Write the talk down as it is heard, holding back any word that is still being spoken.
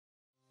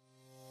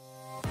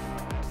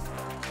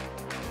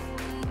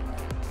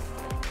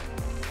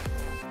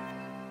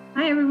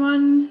Hi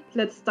everyone,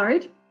 let's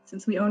start,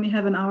 since we only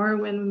have an hour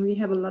when we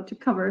have a lot to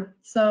cover.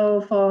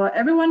 So for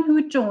everyone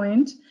who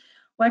joined,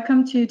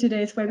 welcome to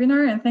today's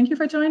webinar and thank you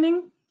for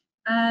joining.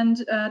 And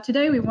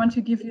today we want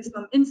to give you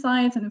some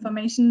insights and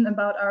information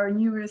about our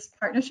newest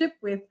partnership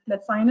with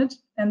Letsignit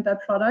and their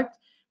product,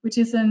 which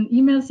is an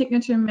email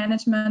signature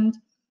management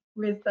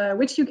with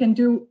which you can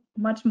do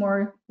much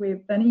more with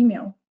an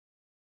email.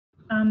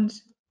 And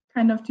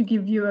kind of to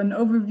give you an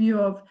overview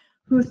of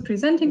who's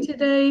presenting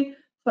today,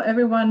 for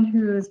everyone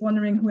who is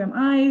wondering who am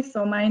I,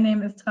 so my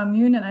name is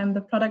Tramune and I'm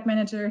the product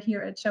manager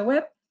here at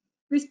Sherweb,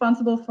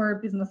 responsible for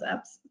business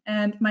apps.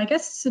 And my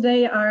guests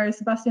today are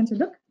Sebastian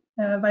Tuluk,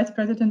 Vice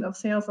President of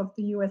Sales of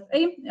the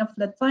USA of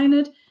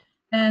Letsignit,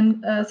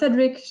 and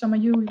Cedric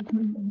Chamayou,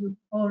 who you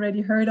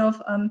already heard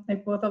of,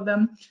 like both of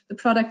them, the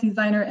product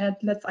designer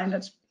at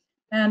Letsignit.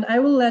 And I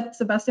will let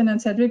Sebastian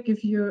and Cedric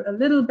give you a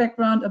little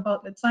background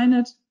about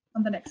Letsignit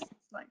on the next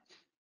slide.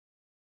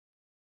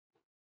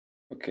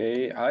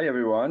 Okay, hi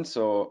everyone.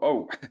 So,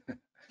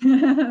 we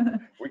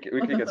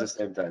click at the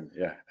same time,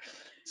 yeah.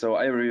 So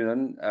hi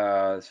everyone,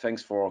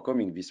 thanks for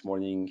coming this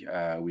morning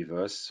with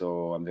us.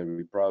 So I'm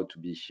very proud to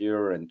be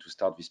here and to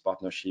start this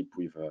partnership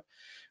with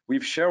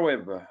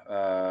Sherweb.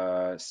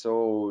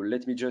 So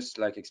let me just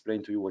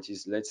explain to you what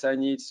is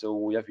Letsignit. So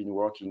we have been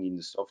working in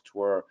the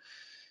software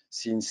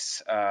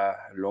since a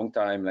long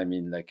time. I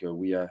mean,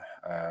 we are.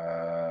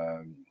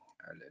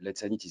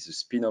 Letsignit is a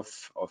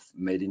spin-off of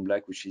Made in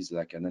Black, which is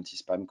like an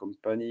anti-spam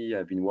company.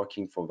 I've been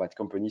working for that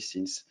company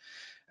since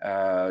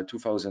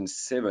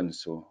 2007,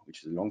 so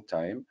which is a long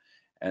time.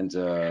 And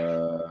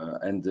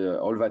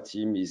all that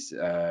team is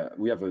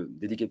we have a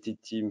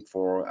dedicated team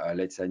for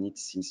Letsignit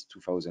since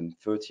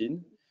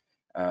 2013.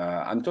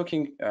 I'm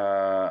talking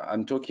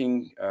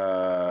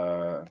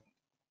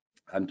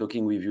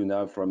with you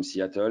now from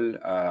Seattle.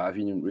 I've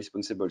been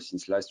responsible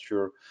since last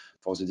year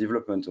for the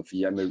development of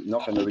the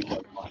North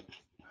American market.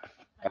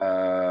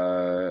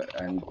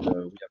 And we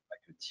have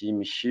a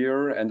team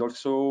here, and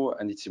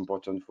it's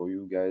important for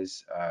you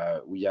guys,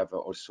 we have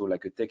also a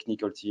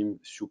technical team,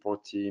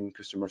 support team,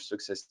 customer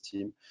success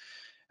team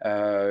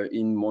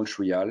in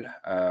Montreal,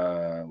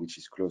 which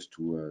is close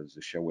to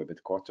the Sherweb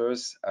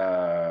headquarters,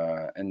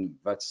 and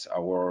that's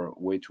our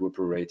way to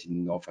operate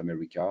in North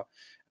America.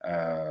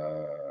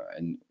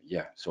 And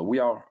yeah, so we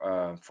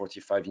are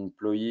 45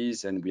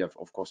 employees, and we have,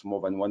 of course, more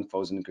than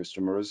 1,000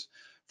 customers,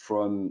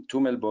 from 2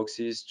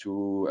 mailboxes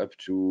to up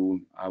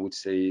to, I would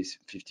say,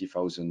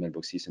 50,000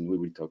 mailboxes, and we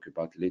will talk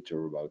about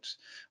later about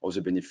all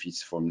the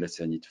benefits from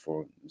Letsignit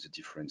for the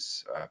different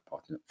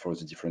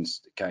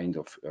kind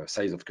of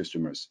size of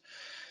customers.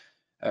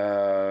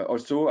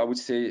 Also, I would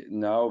say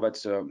now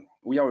that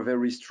we are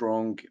very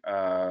strong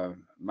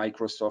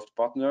Microsoft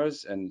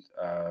partners, and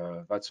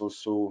that's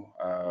also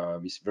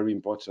is very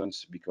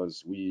important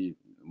because we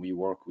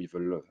work with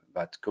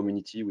that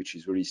community, which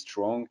is very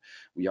strong.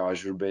 We are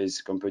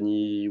Azure-based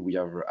company. We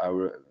have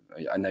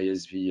an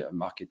ISV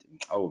marketing,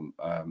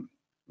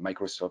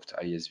 Microsoft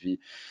ISV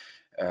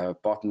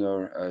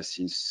partner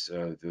since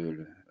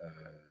the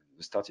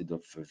started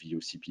of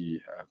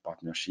VOCP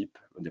partnership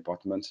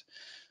department.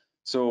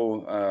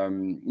 So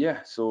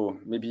yeah, so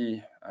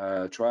maybe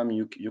Tram,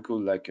 you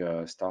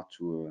could start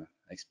to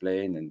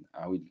explain, and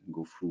I will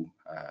go through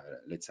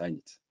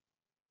Letsignit.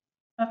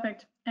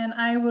 Perfect. And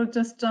I will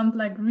just jump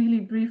really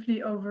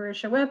briefly over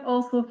Sherweb,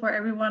 also for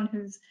everyone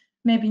who's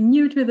maybe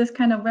new to this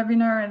kind of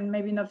webinar and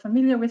maybe not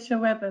familiar with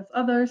Sherweb as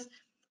others.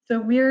 So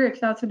we're a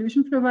cloud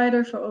solution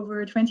provider for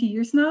over 20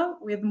 years now,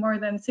 with more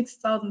than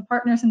 6,000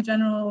 partners in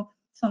general.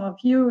 Some of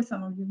you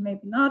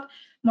maybe not,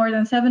 more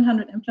than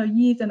 700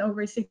 employees and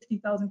over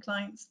 60,000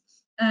 clients.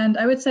 And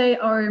I would say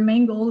our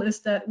main goal is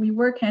that we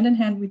work hand in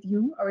hand with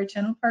you, our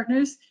channel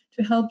partners,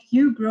 to help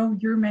you grow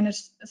your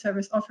managed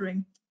service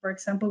offering, for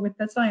example, with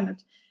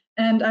Letsignit.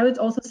 And I would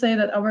also say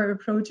that our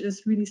approach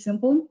is really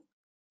simple.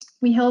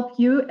 We help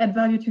you add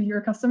value to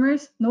your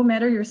customers, no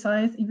matter your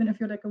size, even if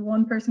you're like a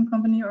one-person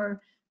company or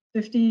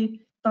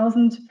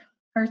 50,000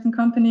 person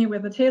company,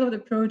 with a tailored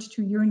approach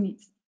to your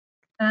needs.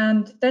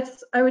 And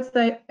that's, I would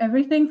say,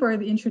 everything for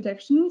the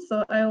introduction.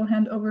 So I'll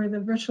hand over the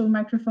virtual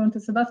microphone to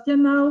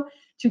Sebastian now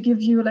to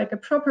give you a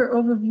proper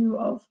overview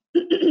of,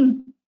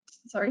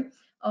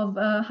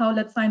 how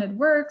Letsignit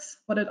works,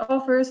 what it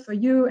offers for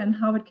you, and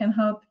how it can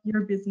help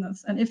your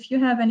business. And if you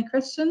have any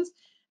questions,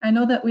 I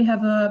know that we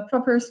have a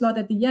proper slot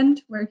at the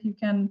end where you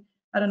can,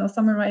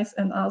 summarize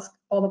and ask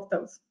all of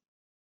those.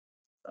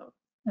 So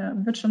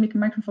virtual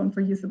microphone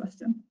for you,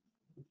 Sebastian.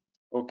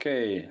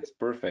 Okay, it's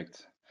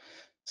perfect.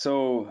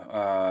 So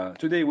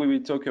today we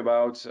will talk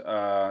about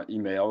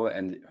email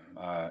and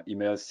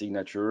email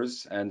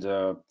signatures. And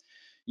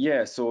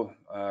yeah, so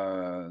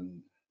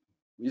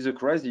with the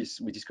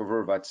crisis, we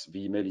discover that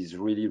the email is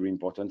really, really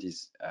important,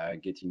 is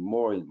getting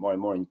more and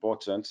more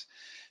important.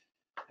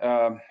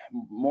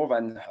 More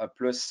than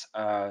plus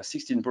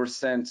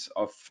 16%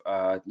 of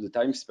the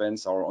time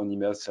spent are on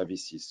email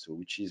services, so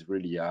which is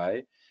really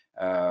high.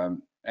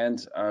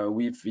 And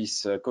with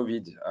this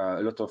COVID,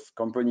 a lot of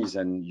companies,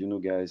 and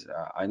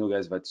I know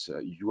guys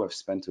that you have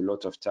spent a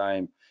lot of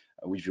time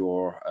with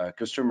your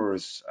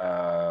customers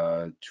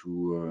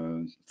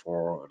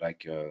for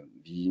like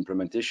the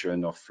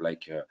implementation of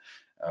like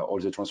all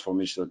the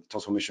transformation,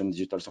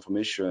 digital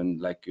transformation,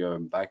 like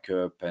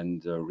backup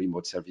and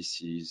remote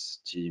services,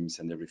 teams,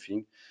 and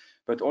everything.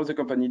 But all the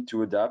company need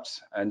to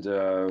adapt, and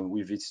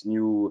with its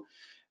new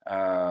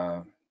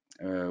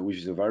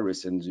with the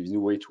virus and the new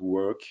way to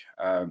work.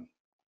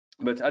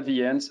 But at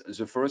the end,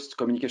 the first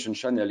communication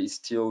channel is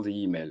still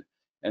the email,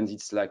 and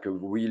it's like a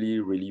really,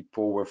 really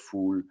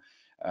powerful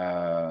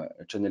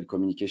channel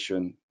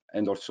communication,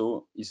 and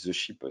also it's the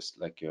cheapest.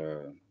 Like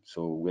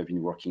so, we have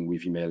been working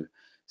with email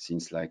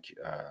since like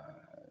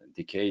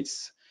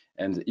decades,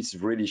 and it's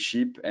really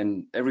cheap,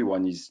 and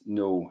everyone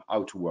know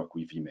how to work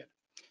with email.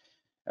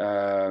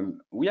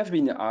 We have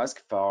been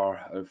asked by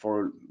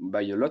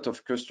a lot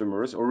of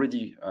customers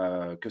already,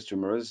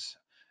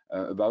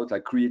 about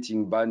like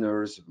creating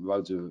banners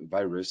about the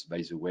virus,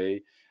 by the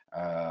way,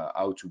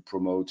 how to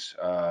promote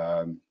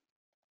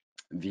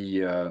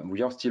we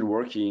are still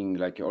working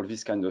like all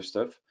this kind of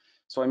stuff.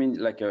 So I mean,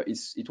 like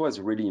it was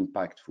really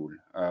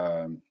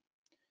impactful.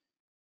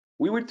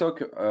 We will talk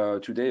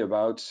today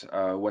about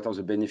what are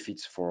the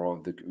benefits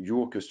for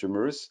your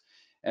customers,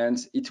 and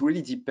it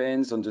really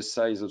depends on the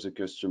size of the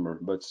customer,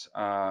 but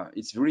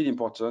it's really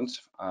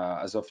important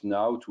as of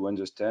now to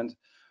understand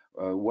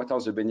what are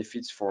the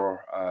benefits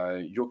for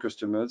your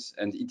customers,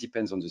 and it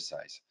depends on the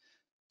size.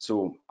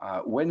 So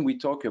when we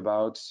talk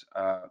about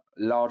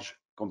large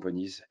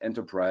companies,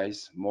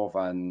 enterprise, more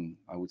than,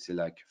 I would say,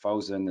 like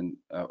 1,000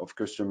 of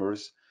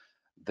customers,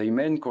 their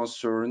main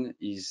concern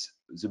is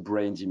the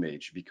brand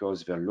image,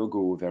 because their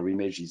logo, their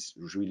image is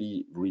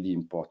really, really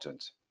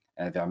important.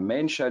 And their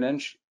main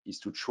challenge is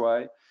to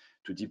try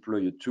to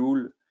deploy a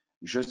tool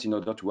just in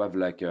order to have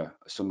like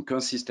some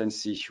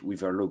consistency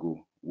with their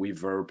logo,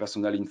 with their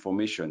personal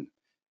information.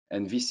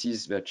 And this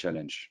is their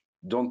challenge.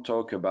 Don't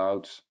talk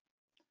about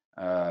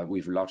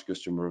with large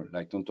customer,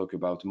 like don't talk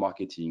about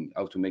marketing,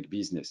 how to make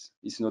business.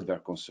 It's not their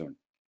concern,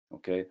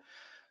 okay?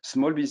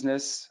 Small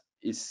business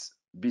is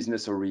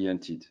business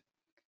oriented.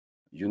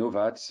 You know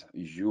that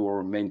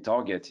your main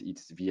target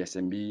is the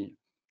SMB.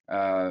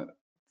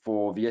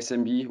 For the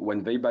SMB,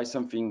 when they buy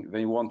something,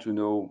 they want to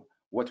know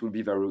what will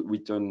be the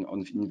return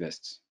on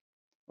invest.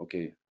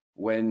 Okay,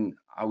 when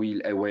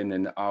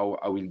and how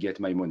I will get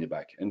my money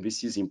back. And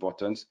this is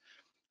important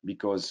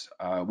because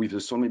with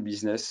the small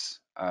business,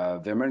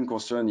 their main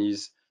concern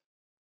is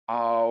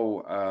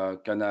how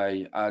can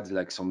I add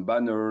like some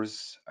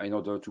banners in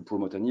order to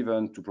promote an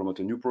event, to promote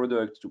a new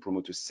product, to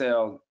promote a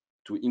sale,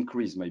 to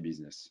increase my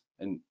business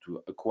and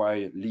to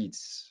acquire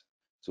leads.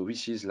 So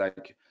this is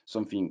like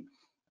something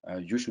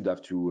you should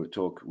have to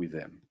talk with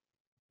them.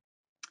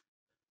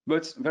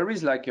 But there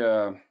is like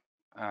a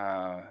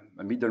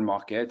middle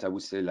market, I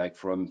would say, like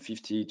from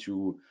 50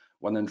 to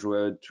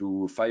 100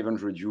 to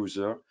 500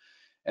 users,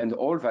 and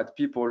all that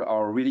people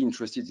are really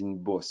interested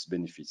in both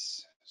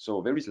benefits.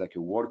 So there is like a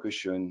whole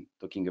question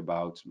talking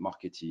about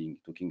marketing,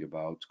 talking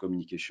about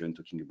communication,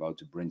 talking about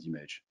the brand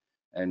image,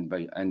 and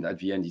at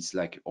the end it's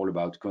like all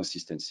about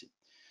consistency,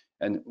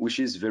 and which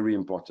is very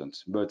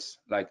important. But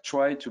like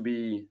try to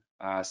be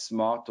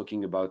smart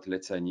talking about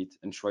Letsignit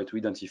and try to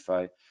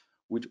identify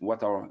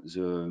what are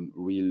the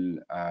real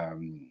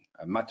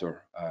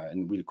matter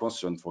and real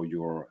concern for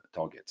your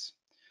targets.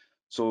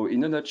 So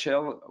in a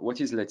nutshell,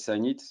 what is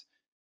Letsignit?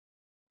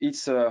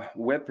 It's a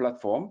web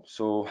platform.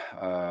 So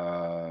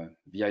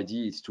the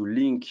idea is to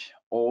link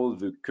all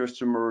the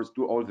customers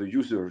to all the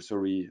users,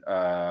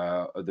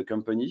 of the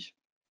company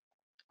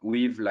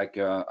with like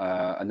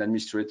an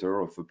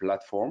administrator of a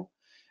platform.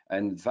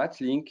 And that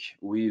link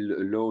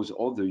will allow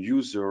all the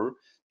user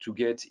to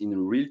get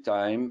in real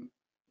time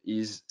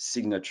his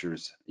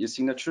signatures. His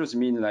signatures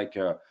mean like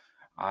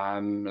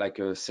I'm like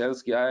a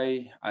sales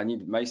guy, I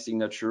need my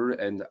signature,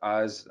 and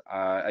as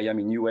I am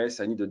in US,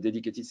 I need a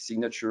dedicated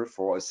signature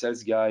for a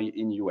sales guy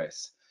in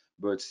US.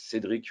 But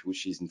Cedric,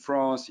 which is in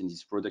France, in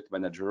his product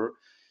manager,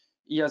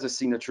 he has a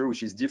signature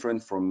which is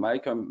different from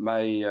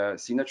my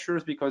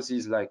signatures, because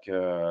he's like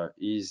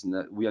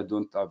we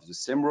don't have the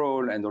same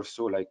role, and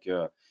also like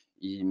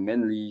he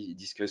mainly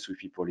discusses with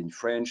people in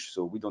French,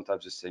 so we don't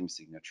have the same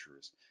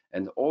signatures.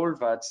 And all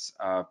that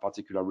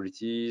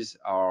particularities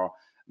are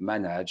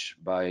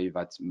managed by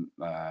that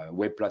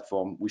web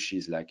platform, which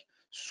is like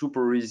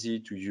super easy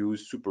to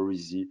use, super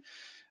easy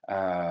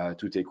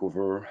to take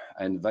over.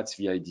 And that's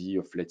the idea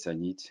of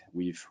Letsignit.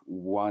 With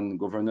one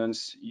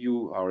governance,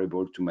 you are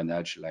able to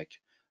manage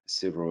like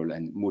several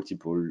and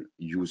multiple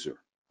user.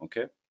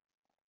 Okay.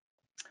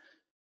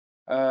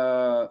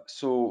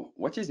 So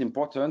what is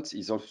important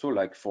is also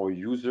like for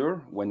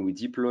user, when we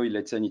deploy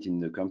Letsignit in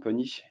the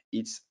company,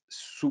 it's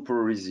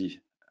super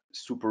easy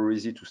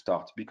to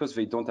start, because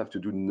they don't have to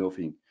do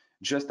nothing,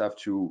 just have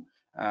to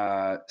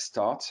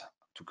start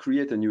to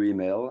create a new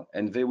email,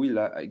 and they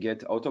will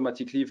get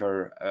automatically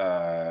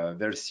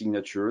their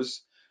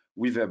signatures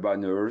with their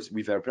banners,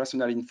 with their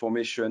personal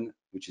information,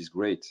 which is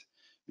great,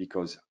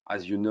 because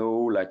as you know,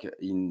 like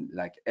in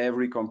like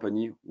every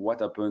company,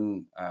 what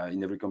happened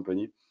in every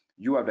company,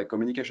 you have a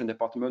communication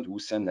department who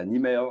send an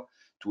email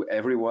to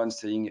everyone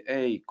saying,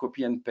 hey,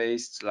 copy and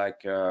paste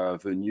like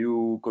the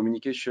new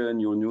communication,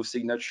 your new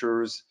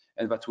signatures,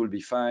 and that will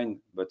be fine.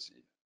 But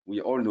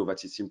we all know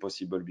that it's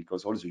impossible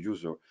because all the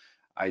users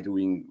are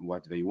doing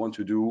what they want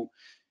to do.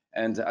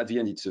 And at the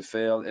end, it's a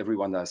fail.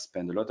 Everyone has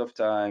spent a lot of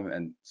time.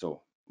 And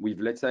so with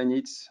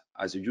Letsignit,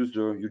 as a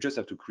user, you just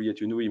have to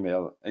create a new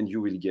email and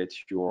you will get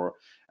your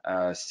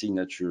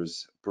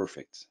signatures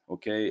perfect.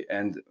 Okay,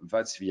 and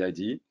that's the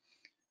idea.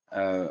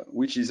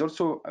 Which is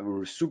also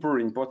super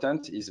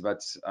important, is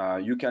that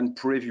you can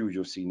preview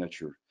your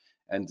signature.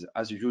 And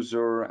as a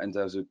user and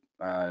as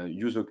a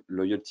user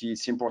loyalty,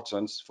 it's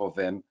important for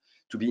them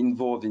to be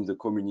involved in the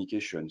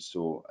communication.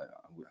 So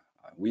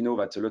we know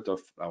that a lot of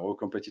our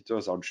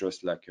competitors are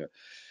just like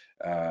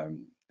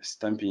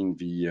stamping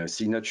the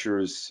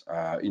signatures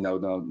in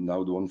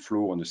outbound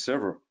flow on the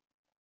server.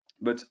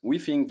 But we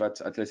think that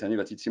at Letsignit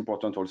that it's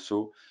important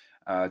also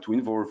to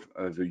involve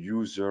the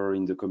user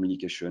in the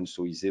communication,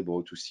 so he's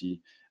able to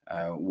see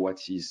what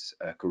he's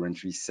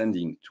currently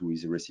sending to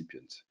his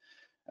recipient.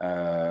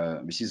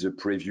 This is a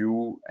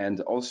preview,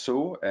 and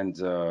also,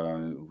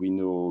 we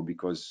know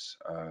because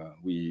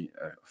we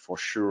for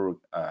sure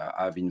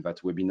have in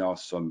that webinar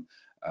some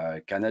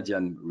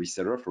Canadian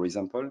reseller, for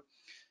example.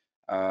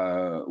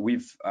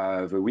 With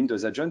the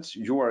Windows agent,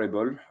 you are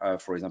able,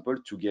 for example,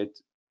 to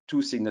get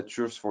 2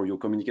 signatures for your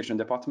communication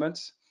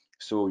department.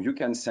 So you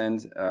can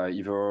send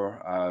either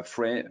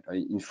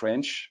in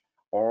French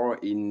or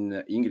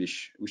in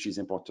English, which is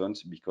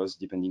important because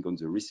depending on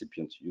the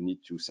recipient, you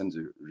need to send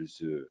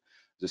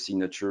the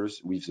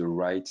signatures with the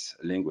right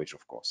language,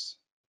 of course.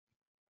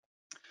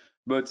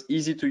 But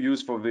easy to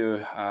use for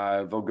the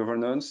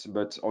governance,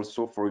 but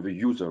also for the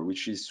user,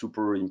 which is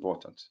super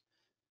important.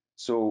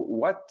 So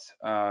what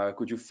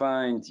could you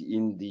find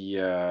in the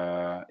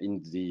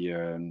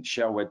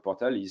Sherweb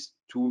portal is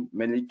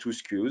mainly two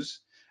SKUs.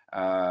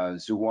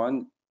 The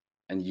one,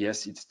 and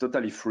yes, it's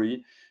totally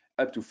free,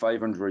 up to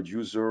 500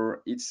 users.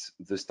 It's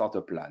the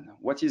starter plan.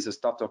 What is a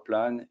starter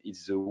plan?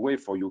 It's a way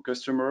for your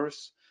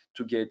customers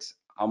to get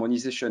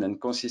harmonization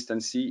and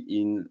consistency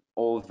in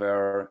all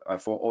their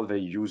for all their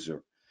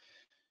users.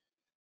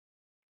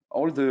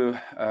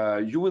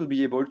 You will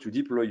be able to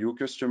deploy your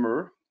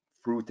customer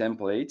through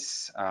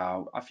templates.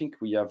 I think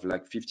we have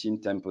like 15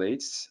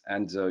 templates,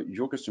 and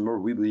your customer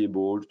will be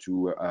able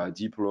to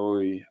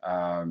deploy.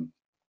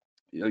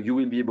 You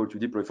will be able to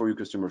deploy for your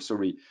customer,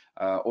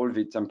 all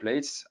the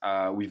templates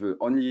with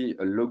only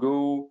a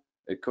logo,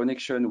 a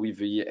connection with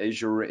the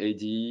Azure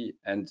AD,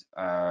 and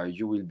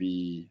you will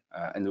be,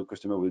 and the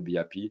customer will be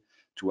happy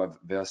to have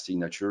their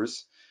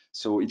signatures.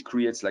 So it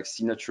creates like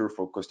signature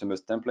for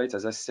customers templates,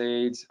 as I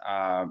said,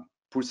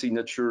 pull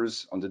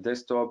signatures on the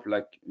desktop,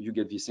 like you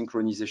get the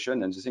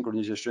synchronization, and the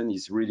synchronization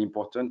is really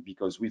important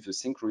because with the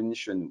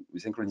synchronization,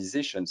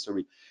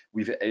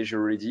 with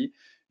Azure AD,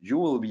 you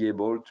will be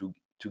able to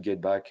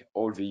get back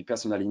all the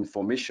personal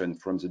information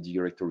from the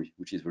directory,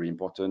 which is very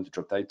important,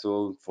 job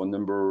title, phone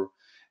number,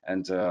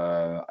 and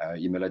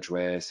email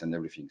address and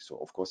everything. So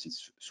of course,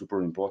 it's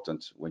super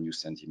important when you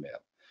send email.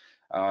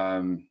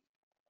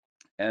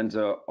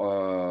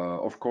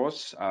 Of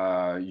course,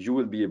 you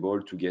will be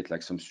able to get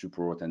like some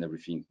support and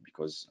everything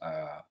because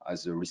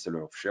as a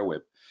reseller of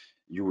Sherweb,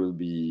 you will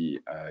be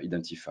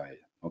identified.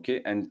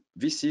 Okay, and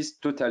this is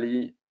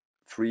totally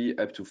free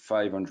up to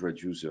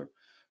 500 users.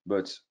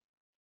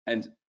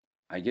 And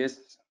I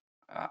guess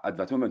at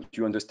that moment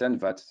you understand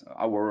that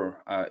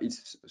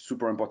it's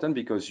super important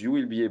because you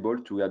will be able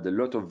to add a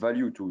lot of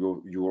value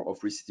to your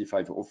Office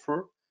 365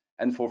 offer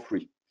and for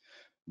free.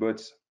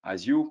 But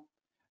as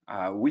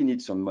we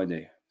need some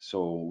money,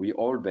 so we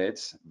all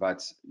bet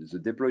that the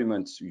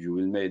deployment you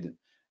will made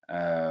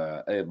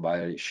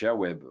by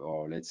Sherweb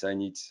or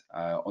Letsignit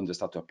on the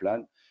starter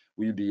plan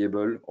will be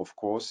able, of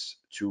course,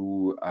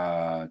 to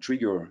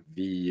trigger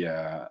the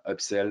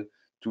upsell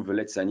to the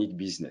Letsignit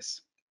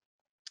business.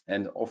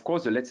 And of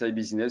course, the Letsignit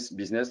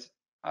business,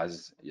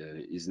 as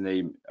his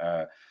name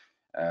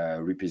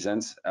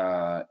represents,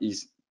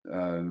 is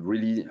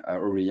really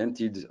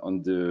oriented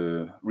on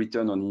the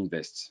return on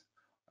invest.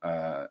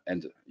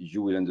 And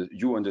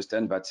you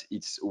understand that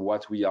it's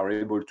what we are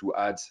able to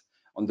add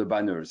on the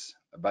banners.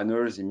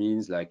 Banners, it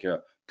means like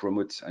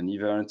promote an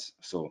event.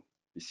 So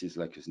this is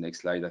like the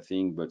next slide, I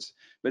think. But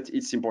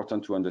it's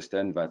important to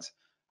understand that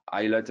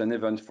highlight an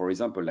event, for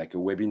example, like a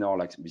webinar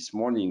like this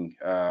morning,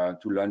 to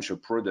launch a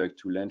product,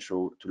 to launch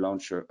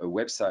a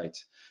website,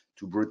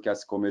 to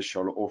broadcast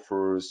commercial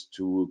offers,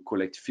 to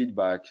collect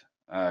feedback.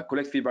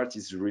 Collect feedback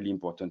is really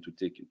important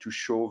to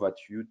show that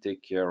you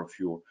take care of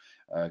your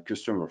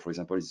customer. For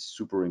example, it's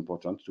super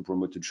important to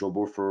promote a job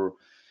offer,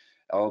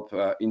 help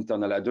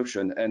internal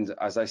adoption. And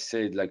as I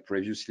said, like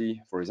previously,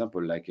 for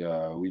example, like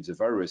with the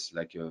virus,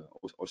 like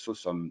also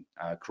some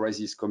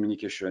crisis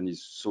communication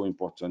is so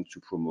important to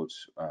promote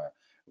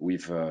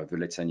with the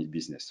Letsignit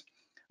business.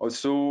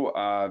 Also,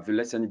 the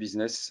Letsignit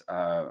business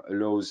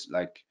allows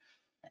like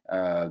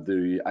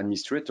the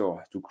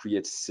administrator to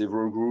create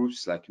several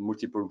groups, like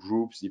multiple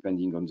groups,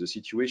 depending on the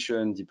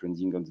situation,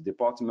 depending on the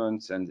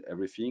department and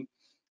everything.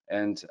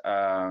 And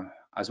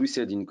as we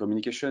said in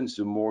communication,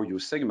 the more you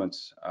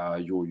segment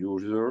your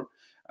user,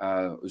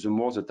 the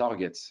more the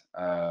target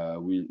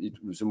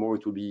the more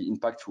it will be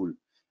impactful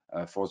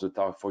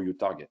for your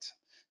target.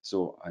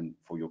 So, and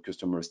for your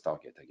customer's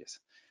target, I guess.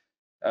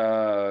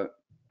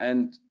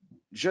 And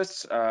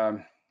just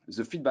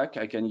the feedback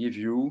I can give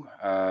you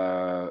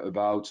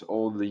about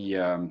all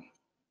the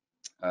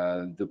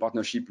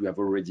partnership we have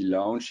already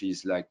launched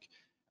is like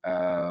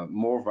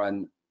more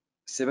than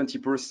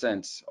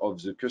 70%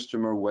 of the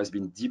customer who has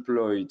been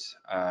deployed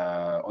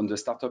on the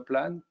startup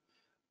plan,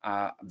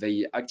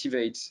 they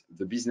activate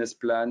the business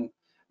plan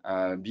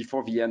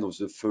before the end of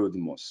the third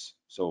month.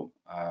 So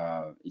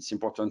it's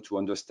important to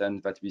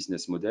understand that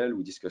business model.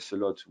 We discuss a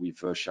lot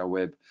with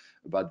Sherweb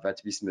about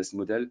that business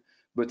model,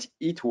 but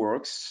it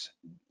works.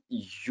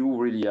 You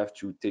really have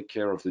to take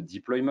care of the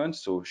deployment.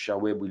 So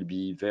Sherweb will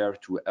be there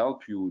to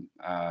help you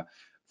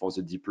for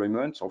the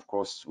deployment. Of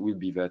course, we'll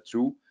be there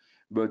too.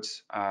 But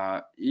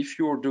if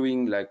you're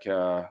doing like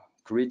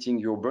creating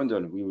your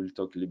bundle, we will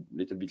talk a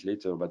little bit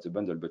later about the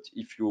bundle, but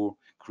if you're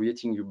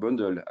creating your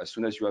bundle as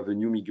soon as you have a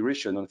new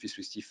migration on Office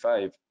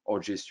 365 or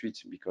G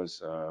Suite,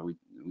 because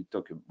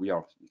we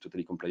are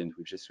totally compliant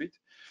with G Suite,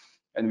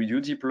 and when you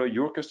deploy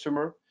your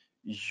customer,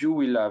 you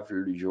will have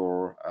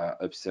your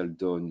upsell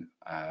done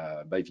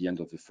by the end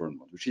of the third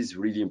month, which is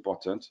really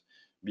important,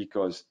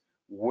 because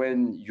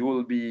when you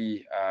will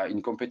be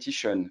in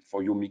competition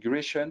for your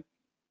migration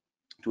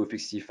to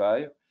Office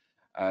 365,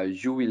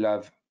 you will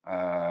have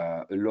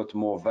a lot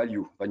more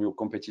value than your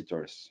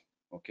competitors,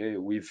 okay,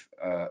 with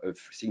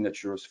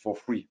signatures for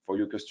free for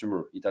your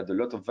customer. It adds a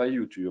lot of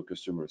value to your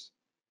customers.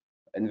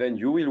 And then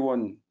you will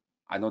win.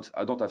 I don't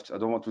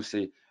want to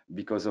say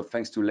because of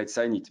thanks to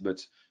Letsignit,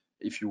 but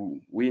if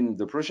you win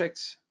the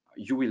project,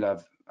 you will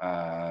have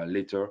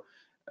later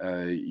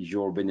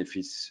your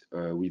benefits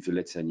with the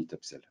Letsignit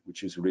upsell,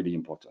 which is really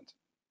important.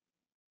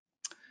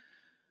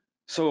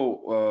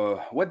 So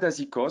what does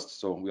it cost?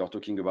 So we are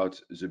talking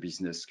about the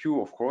business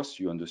queue, of course,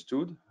 you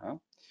understood. Huh?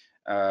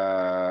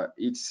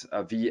 It's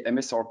the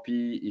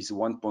MSRP is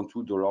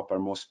 $1.2 per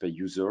month per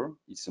user.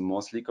 It's a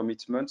monthly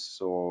commitment,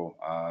 so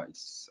I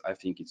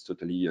think it's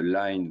totally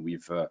aligned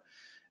with the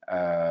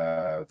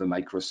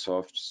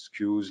Microsoft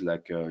SKUs.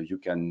 Like you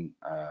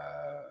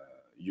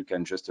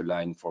can just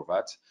align for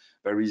that.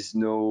 There is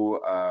no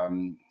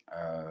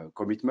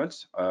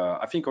commitment.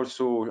 I think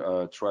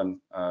also Tran,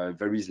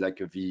 there is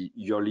like the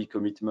yearly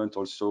commitment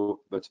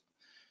also, but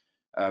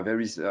there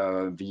is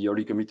the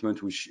yearly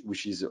commitment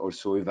which is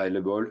also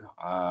available.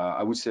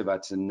 I would say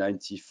that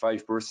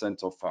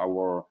 95% of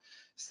our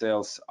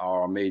sales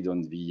are made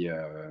on the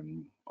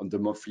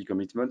monthly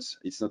commitments.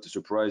 It's not a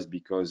surprise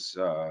because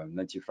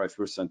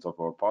 95% of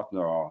our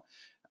partner are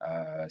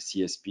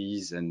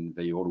CSPs, and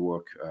they all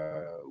work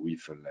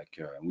with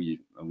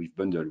we've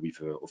bundled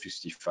with Office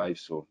 365,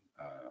 so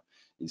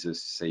it's the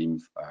same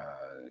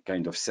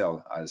kind of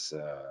sell as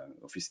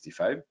Office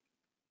 365.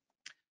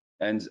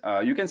 And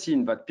you can see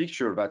in that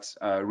picture that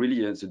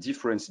really the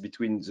difference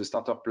between the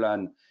starter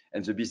plan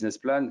and the business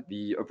plan.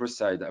 The upper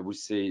side, I would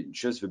say,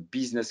 just the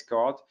business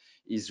card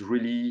is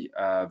really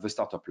the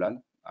starter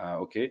plan,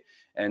 okay?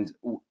 And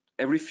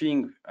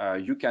everything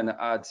you can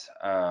add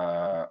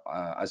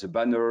as a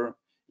banner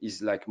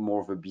is like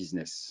more of a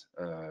business,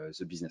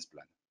 the business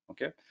plan,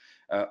 okay?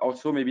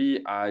 Also,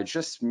 maybe I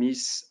just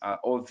miss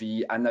all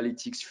the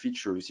analytics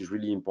features, which is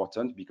really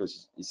important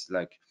because it's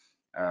like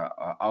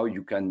how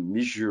you can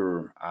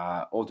measure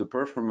all the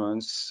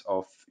performance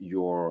of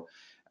your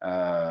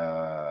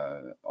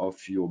banners,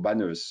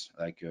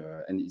 like,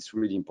 and it's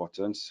really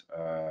important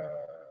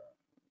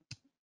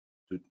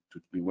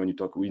when we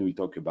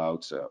talk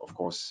about, of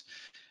course,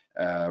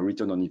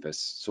 return on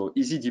invest. So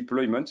easy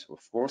deployment,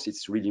 of course,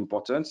 it's really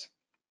important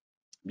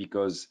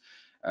because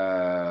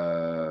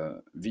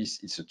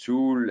it's a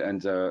tool,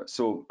 and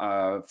so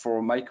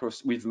for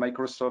with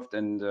Microsoft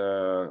and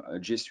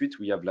G Suite,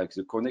 we have like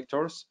the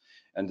connectors,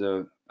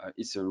 and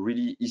it's a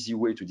really easy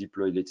way to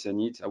deploy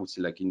Letsignit. I would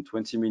say like in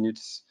 20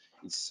 minutes,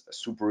 it's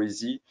super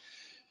easy.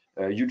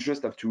 You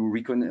just have to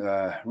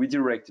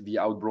redirect the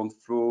outbound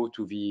flow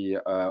to the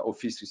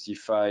Office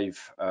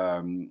 365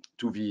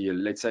 to the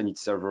Letsignit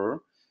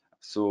server.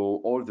 So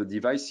all the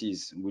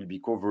devices will be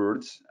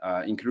covered,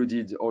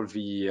 included all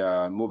the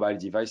mobile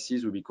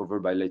devices will be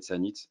covered by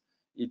Letsignit.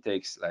 It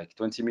takes like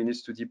 20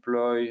 minutes to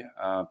deploy,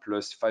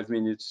 plus 5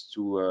 minutes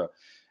to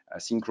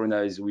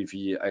synchronize with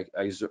the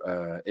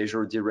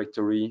Azure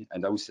directory,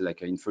 and I would say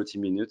like in 30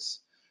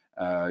 minutes,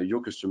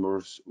 your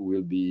customers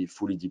will be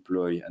fully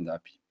deployed and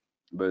happy.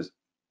 But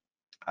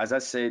as I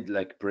said,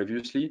 like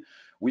previously,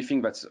 we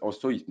think that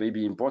also it may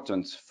be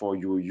important for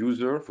your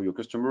user, for your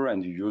customer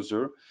and the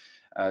user,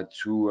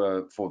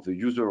 for the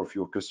user of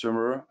your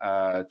customer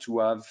to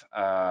have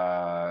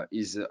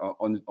is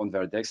on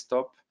their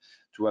desktop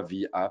to have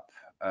the app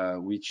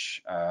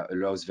which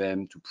allows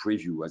them to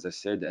preview, as I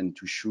said, and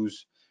to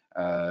choose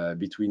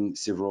between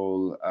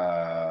several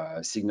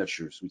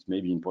signatures, which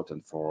may be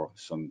important for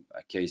some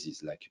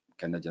cases like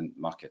Canadian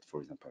market,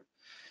 for example.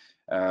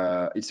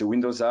 It's a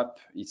Windows app.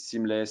 It's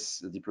seamless.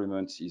 The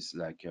deployment is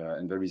like,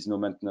 and there is no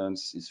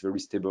maintenance. It's very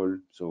stable.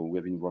 So we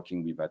have been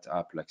working with that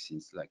app like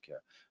since like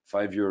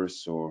 5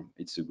 years. So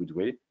it's a good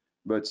way.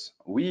 But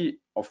we,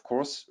 of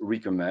course,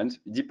 recommend.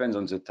 It depends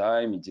on the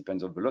time. It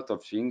depends on a lot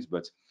of things.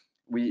 But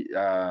we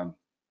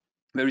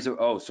there is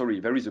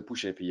a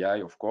push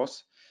API, of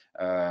course,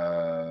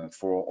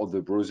 for all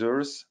the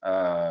browsers,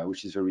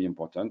 which is very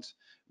important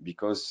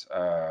because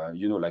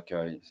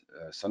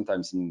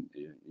sometimes in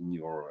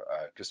your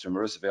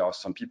customers there are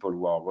some people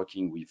who are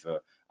working with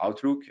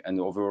Outlook, and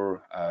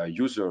other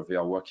users they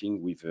are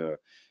working with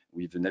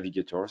the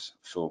navigators.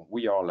 So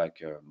we are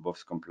like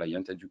both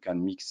compliant, and you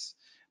can mix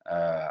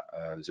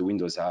the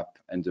Windows app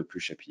and the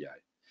push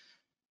API.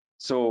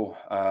 So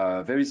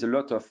there is a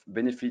lot of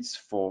benefits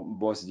for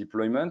both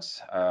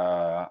deployments.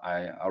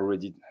 I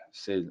already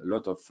said a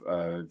lot of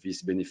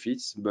these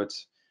benefits, but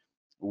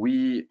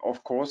we,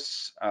 of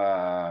course,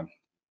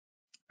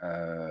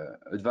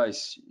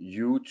 advise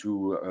you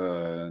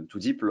to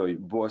deploy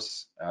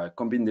both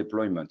combined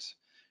deployment,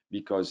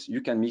 because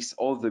you can mix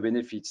all the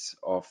benefits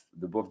of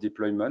the both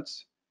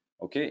deployments,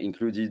 okay,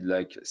 included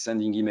like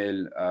sending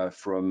email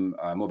from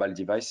mobile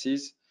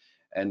devices,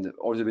 and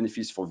all the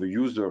benefits for the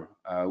user,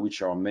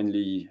 which are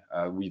mainly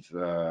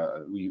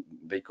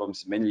they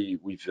comes mainly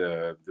with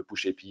the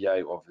push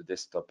API of the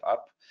desktop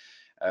app.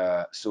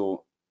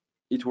 So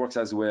it works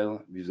as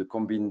well with the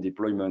combined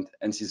deployment,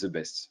 and is the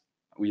best.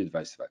 We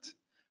advise that.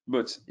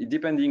 But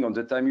depending on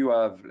the time you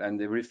have and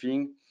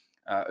everything,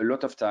 a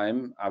lot of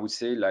time, I would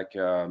say, like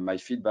my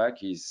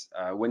feedback is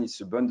when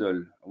it's a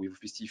bundle with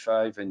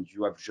 55 and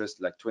you have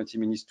just like 20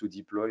 minutes to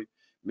deploy,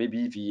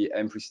 maybe the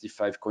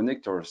M365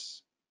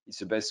 connectors is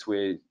the best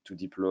way to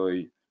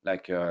deploy,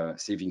 like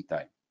saving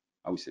time,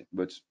 I would say.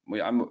 But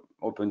I'm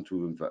open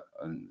to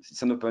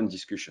it's an open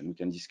discussion. We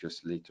can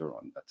discuss later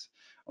on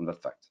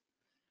that fact.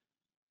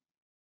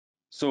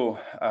 So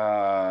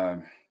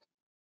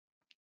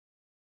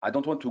I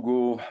don't want to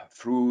go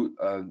through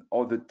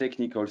all the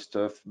technical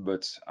stuff,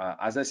 but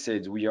as I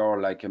said, we are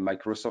like a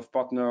Microsoft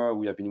partner.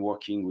 We have been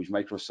working with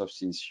Microsoft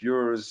since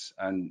years,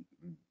 and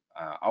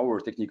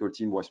our technical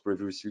team was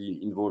previously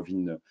involved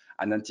in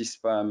an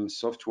anti-spam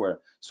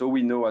software. So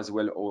we know as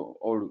well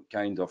all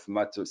kind of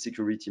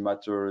security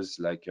matters,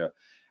 like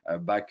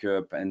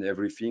backup and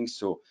everything.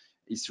 So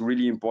it's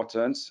really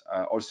important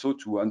also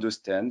to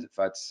understand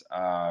that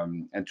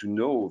and to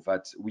know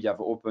that we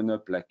have opened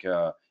up like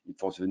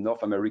for the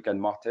North American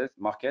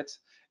market,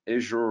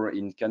 Azure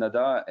in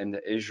Canada and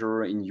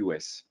Azure in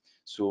US.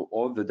 So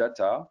all the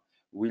data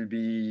will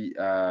be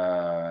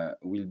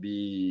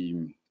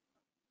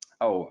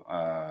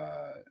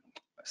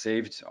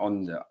saved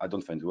on the, I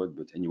don't find the word,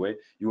 but anyway,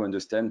 you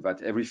understand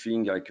that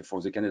everything like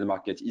for the Canadian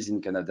market is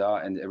in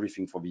Canada, and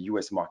everything for the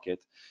US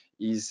market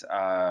is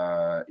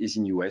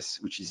in US,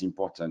 which is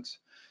important.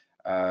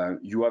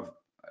 You have,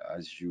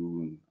 as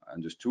you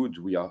understood,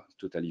 we are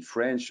totally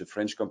French, a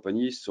French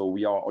company, so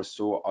we are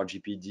also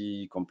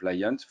RGPD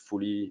compliant,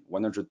 fully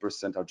 100%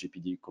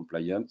 RGPD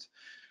compliant,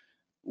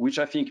 which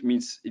I think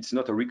means it's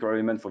not a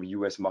requirement for the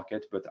US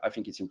market, but I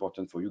think it's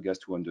important for you guys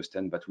to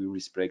understand that we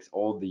respect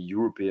all the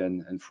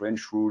European and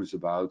French rules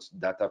about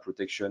data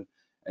protection.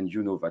 And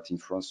you know that in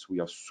France, we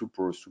are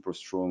super, super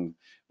strong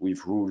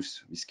with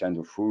rules, this kind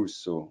of rules,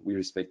 so we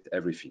respect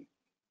everything.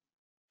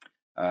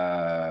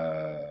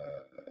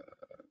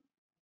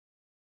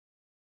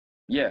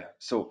 Yeah,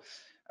 so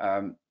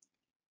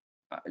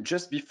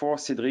just before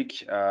Cedric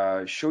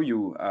show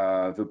you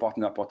the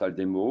partner portal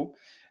demo,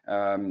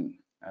 I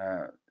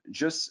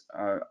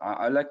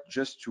like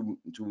just to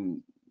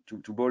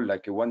bold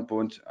like a one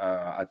point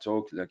I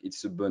talk like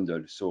it's a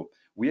bundle. So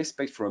we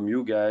expect from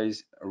you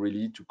guys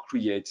really to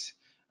create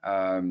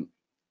a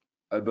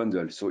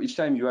bundle. So each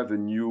time you have a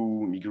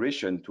new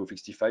migration to a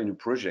 65 new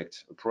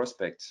project, a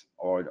prospect,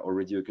 or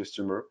already a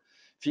customer,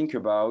 think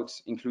about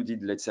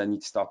included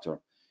Letsignit starter.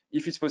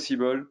 If it's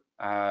possible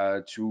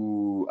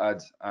to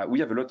add, we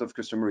have a lot of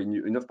customers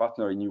enough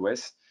partner in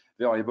US.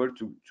 They are able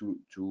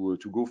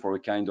to go for a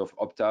kind of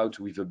opt-out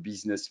with a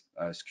business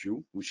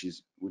SKU, which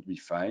would be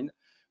fine.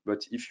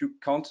 But if you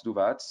can't do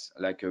that,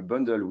 like a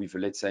bundle with a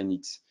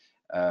Letsignit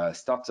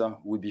starter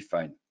would be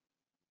fine.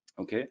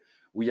 Okay.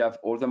 We have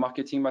all the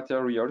marketing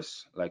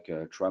materials, like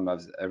Tram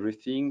has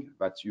everything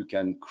that you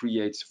can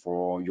create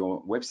for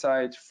your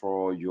website,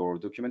 for your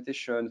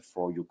documentation,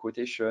 for your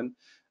quotation,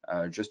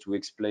 just to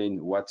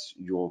explain what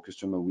your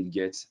customer will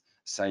get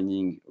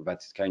signing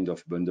that kind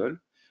of bundle.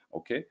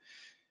 Okay.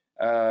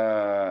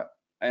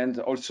 And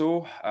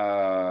also,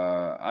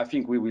 I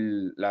think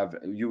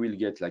you will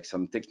get like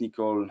some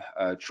technical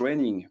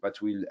training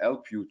that will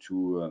help you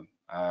to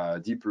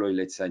deploy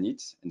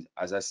Letsignit. And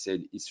as I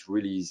said, it's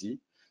really easy.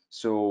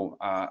 So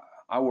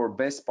our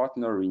best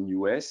partner in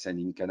US and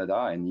in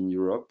Canada and in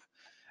Europe,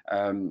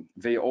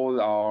 they all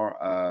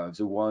are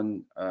the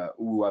one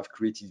who have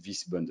created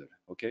this bundle.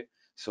 Okay,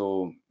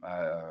 so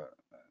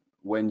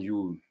when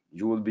you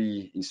will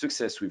be in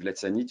success with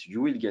Letsignit,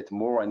 you will get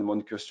more and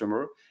more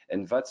customer,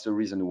 and that's the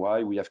reason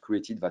why we have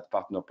created that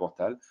partner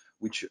portal,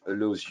 which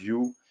allows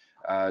you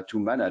to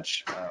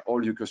manage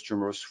all your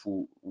customers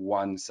through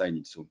one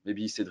Letsignit. So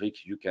maybe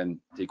Cedric, you can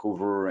take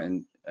over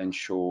and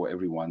show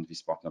everyone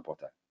this partner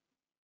portal.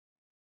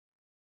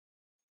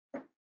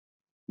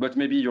 But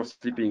maybe you're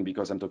sleeping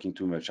because I'm talking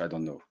too much. I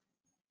don't know.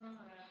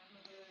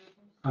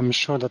 I'm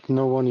sure that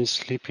no one is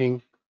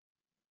sleeping.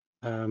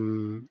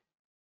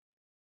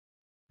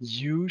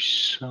 You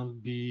shall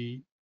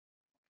be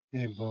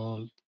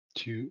able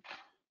to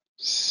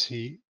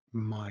see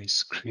my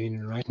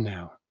screen right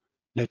now.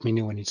 Let me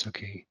know when it's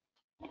okay.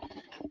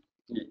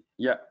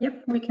 Yeah.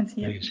 Yep, we can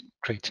see it.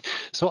 Great.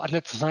 So at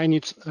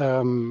Letsignit,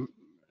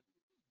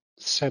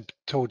 Seb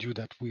told you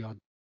that we are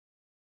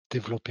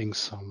developing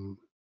some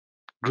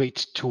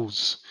great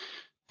tools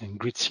and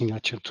great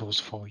signature tools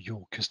for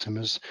your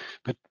customers,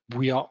 but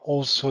we are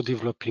also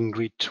developing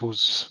great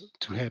tools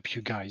to help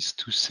you guys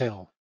to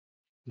sell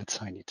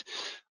Letsignit.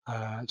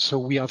 So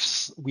we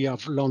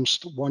have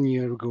launched 1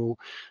 year ago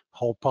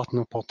our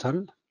partner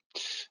portal.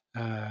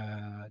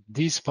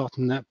 This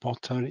partner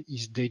portal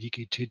is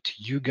dedicated to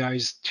you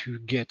guys to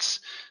get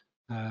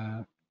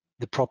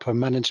the proper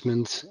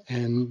management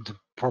and the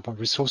proper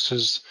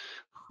resources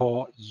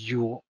for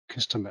your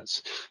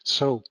customers.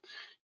 So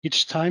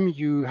each time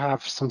you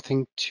have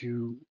something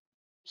to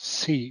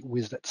see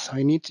with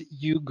Letsignit,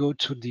 you go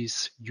to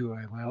this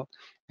URL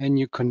and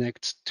you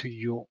connect to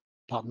your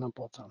partner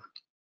portal.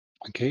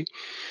 Okay.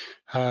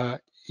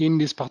 In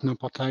this partner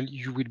portal,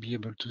 you will be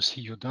able to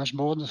see your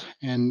dashboard,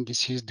 and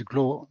this is the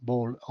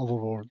global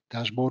overall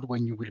dashboard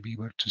when you will be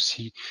able to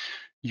see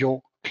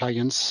your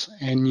clients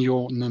and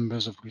your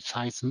numbers of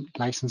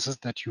licenses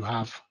that you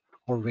have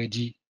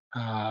already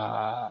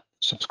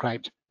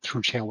subscribed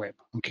through Sherweb.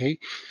 Okay.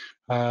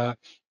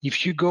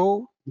 If you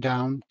go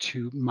down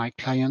to my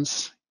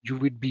clients, you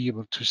will be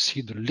able to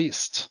see the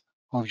list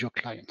of your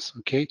clients.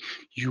 Okay.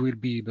 You will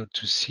be able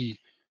to see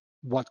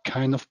what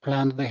kind of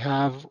plan they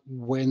have,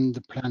 when the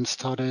plan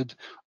started,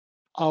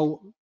 how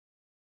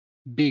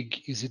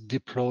big is it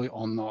deployed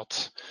or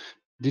not.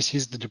 This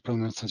is the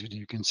deployment status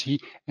you can see,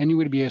 and you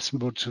will be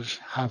able to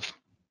have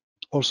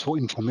also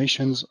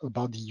informations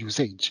about the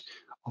usage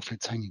of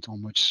Letsignit,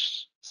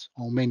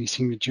 how many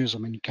signatures, how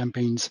many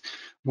campaigns,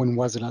 when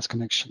was the last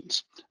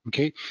connections.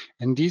 Okay,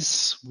 and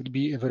this will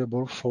be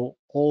available for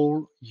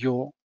all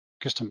your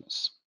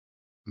customers.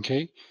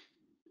 Okay.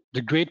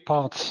 The great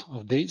part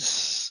of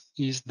this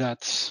is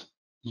that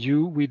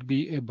you will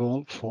be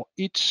able for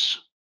each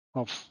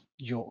of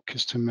your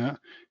customer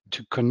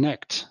to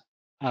connect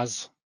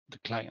as the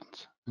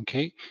client,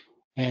 okay?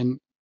 And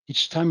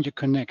each time you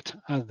connect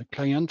as the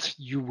client,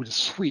 you will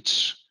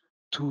switch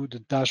to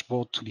the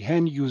dashboard, to the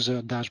end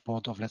user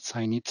dashboard of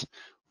Letsignit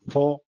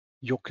for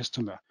your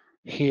customer.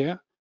 Here,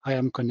 I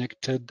am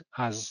connected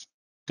as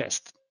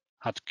test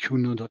at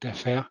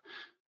qno.fr.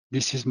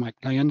 This is my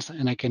client,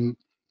 and I can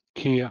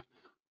here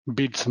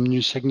build some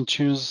new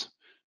signatures,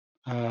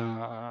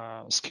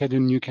 schedule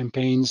new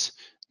campaigns,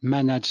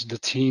 manage the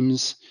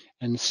teams,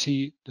 and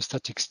see the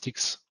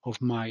statistics of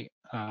my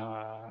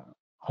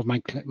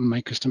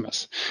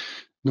customers.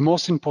 The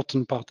most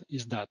important part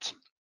is that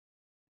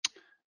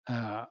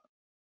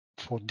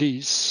for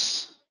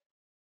this,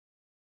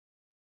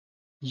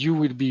 you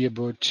will be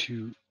able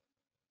to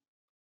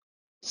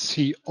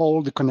see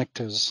all the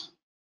connectors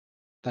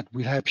that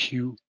will help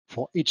you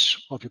for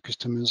each of your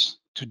customers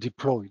to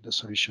deploy the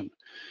solution.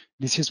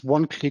 This is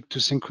one click to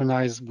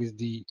synchronize with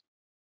the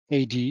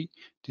AD.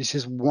 This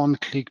is one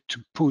click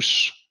to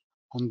push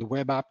on the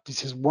web app.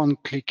 This is one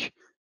click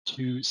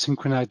to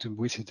synchronize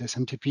with the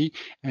SMTP.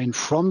 And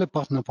from the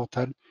partner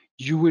portal,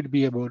 you will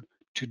be able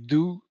to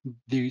do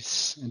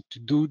this and to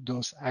do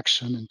those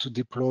actions and to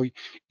deploy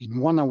in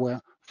 1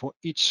 hour for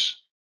each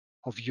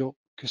of your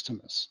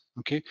customers.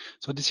 Okay,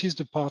 so this is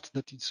the part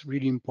that is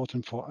really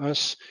important for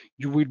us.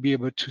 You will be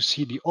able to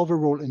see the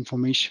overall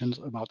information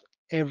about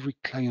every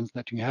client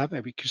that you have,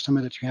 every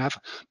customer that you have,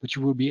 but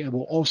you will be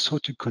able also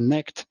to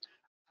connect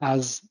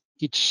as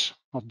each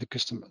of the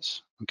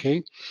customers.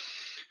 Okay.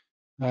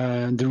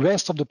 The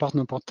rest of the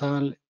partner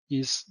portal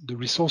is the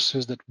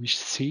resources that we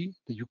see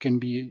that you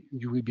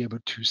will be able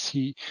to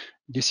see.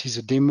 This is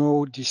a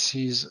demo, this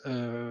is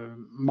a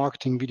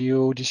marketing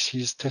video, this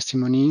is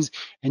testimonies,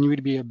 and you will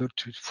be able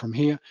to, from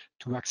here,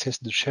 to access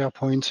the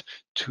SharePoint,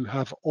 to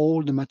have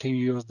all the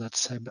materials that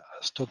Seb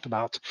has talked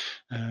about,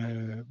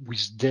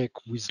 with deck,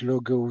 with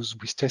logos,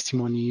 with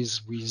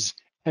testimonies, with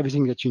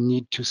everything that you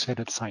need to set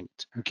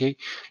Letsignit. Okay,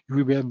 you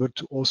will be able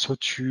to also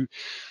to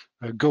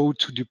go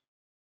to the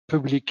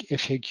public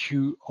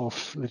FAQ of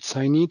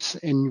Letsignit,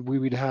 and we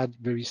will have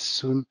very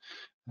soon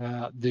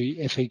the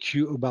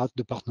FAQ about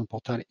the partner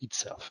portal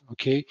itself.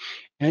 Okay,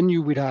 and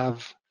you will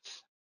have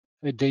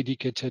a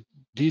dedicated,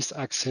 this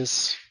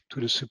access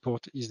to the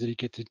support is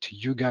dedicated to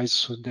you guys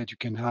so that you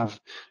can have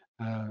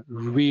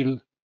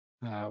real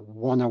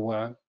 1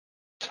 hour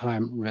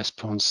time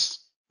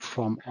response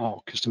from our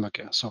customer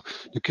care. So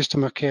the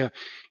customer care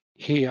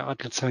here at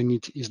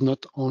Letsignit is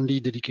not only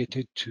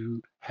dedicated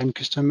to end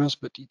customers,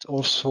 but it's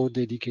also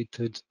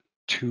dedicated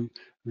to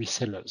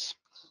resellers.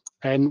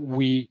 And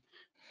we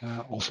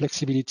our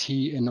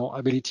flexibility and our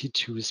ability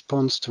to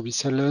respond to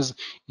resellers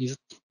is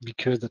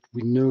because that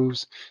we know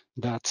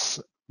that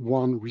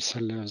one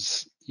reseller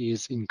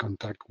is in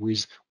contact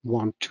with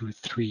 1, 2,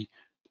 3,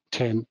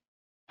 10,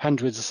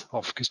 hundreds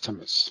of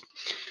customers.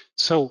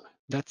 So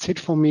that's it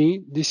for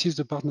me. This is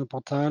the partner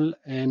portal,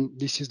 and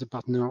this is the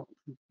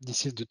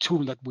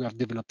tool that we have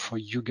developed for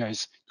you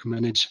guys to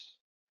manage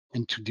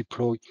and to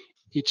deploy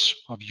each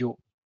of your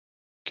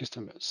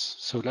customers.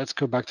 So let's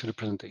go back to the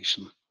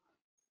presentation.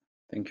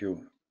 Thank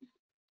you.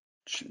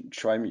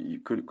 Try me.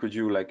 Could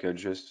you like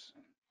just?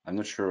 I'm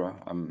not sure.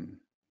 I'm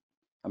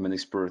an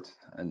expert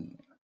and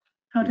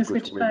how to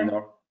switch back.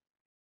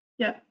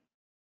 Yeah.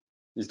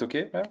 Is it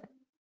okay? Yeah?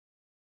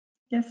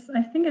 Yes,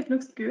 I think it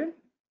looks good.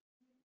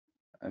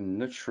 I'm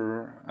not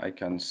sure I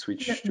can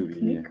switch to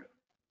the.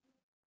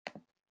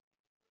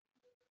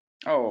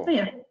 Oh,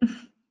 yeah.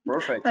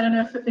 Perfect. I don't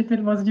know if it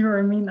was you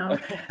or me now.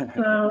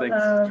 So,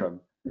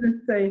 Thanks,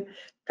 let's say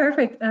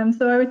perfect.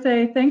 So I would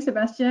say thanks,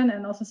 Sebastian,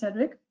 and also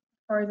Cedric,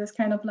 for this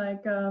kind of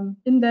like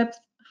in-depth,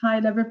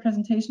 high-level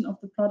presentation of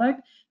the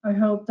product. I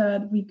hope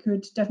that we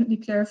could definitely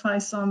clarify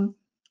some,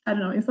 I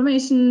don't know,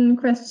 information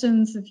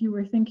questions if you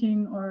were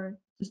thinking or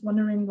just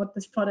wondering what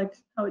this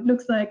product, how it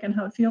looks like and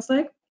how it feels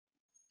like.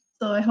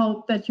 So I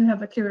hope that you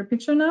have a clearer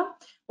picture now,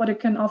 what it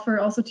can offer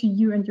also to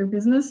you and your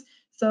business.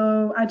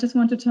 So I just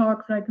want to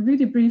talk like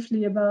really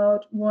briefly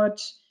about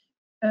what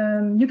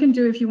you can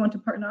do if you want to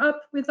partner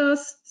up with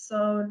us.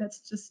 So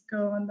let's just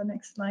go on the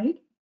next slide.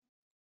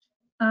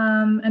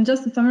 And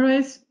just to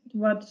summarize,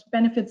 what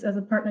benefits as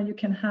a partner you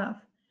can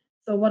have.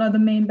 So what are the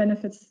main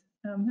benefits?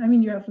 I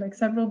mean, you have like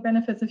several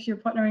benefits if you're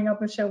partnering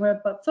up with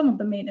Sherweb, but some of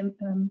the main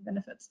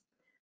benefits.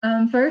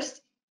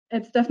 First,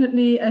 it's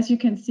definitely, as you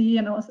can see,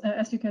 and also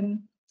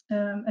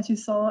as you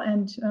saw,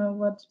 and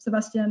what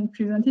Sebastian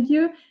presented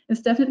you,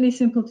 it's definitely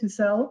simple to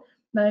sell.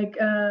 Like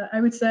I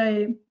would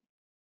say,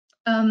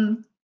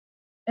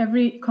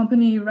 every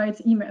company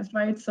writes emails,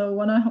 right? So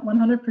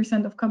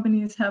 100% of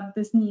companies have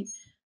this need.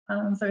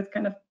 So it's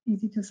kind of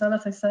easy to sell,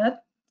 as I said.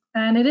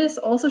 And it is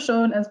also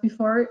shown as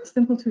before,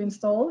 simple to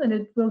install, and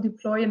it will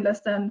deploy in less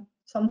than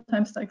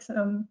sometimes like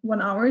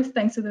 1 hour,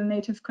 thanks to the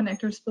native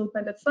connectors built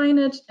by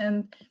Letsignit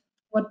and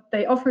what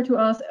they offer to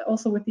us,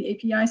 also with the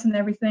APIs and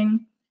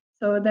everything.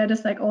 So that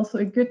is like also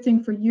a good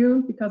thing for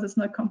you because it's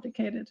not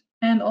complicated.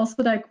 And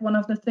also like one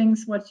of the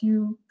things what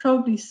you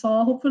probably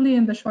saw, hopefully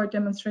in the short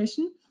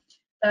demonstration,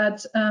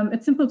 that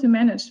it's simple to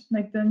manage,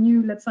 like the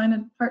new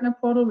Letsignit partner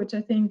portal, which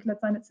I think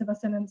Letsignit,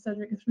 Sebastian and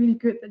Cedric, is really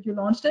good that you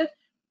launched it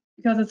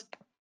because it's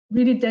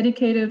really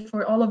dedicated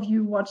for all of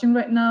you watching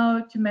right now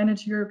to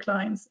manage your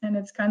clients. And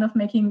it's kind of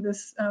making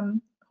this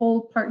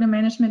whole partner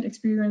management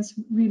experience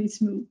really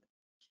smooth.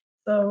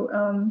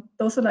 So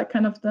those are like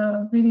kind of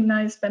the really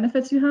nice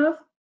benefits you have.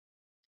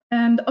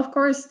 And of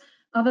course,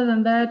 other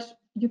than that,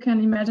 you can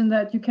imagine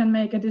that you can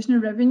make additional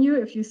revenue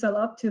if you sell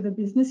up to the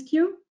business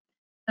queue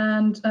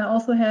and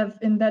also have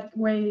in that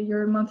way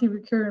your monthly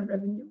recurring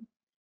revenue.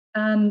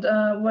 And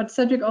what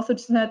Cedric also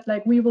said,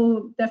 like we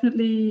will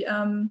definitely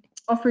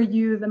offer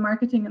you the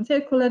marketing and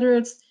sales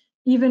collaterals.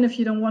 Even if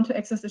you don't want to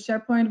access the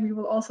SharePoint, we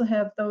will also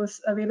have those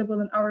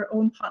available in our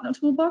own partner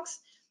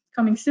toolbox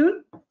coming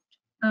soon.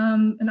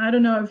 And I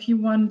don't know if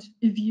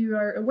you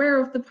are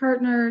aware of the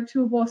partner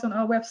toolbox on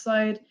our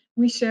website.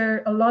 We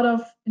share a lot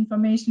of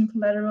information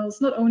collaterals,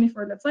 not only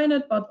for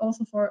Letsignit, but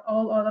also for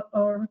all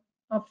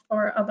of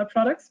our other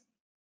products.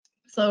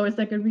 So it's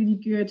like a really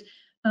good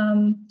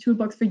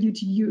toolbox for you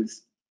to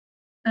use.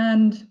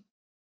 And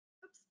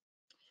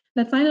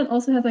Letsignit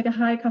also has like a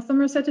high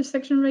customer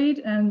satisfaction rate,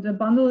 and a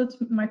bundled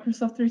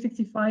Microsoft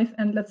 365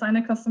 and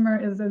Letsignit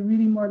customer is a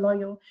really more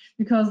loyal,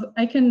 because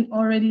I can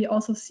already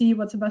also see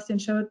what Sebastian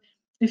showed.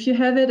 If you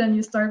have it and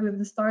you start with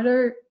the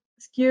starter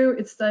SKU,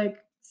 it's like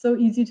so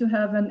easy to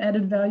have an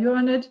added value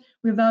on it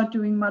without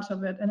doing much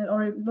of it. And it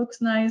already looks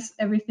nice.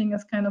 Everything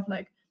is kind of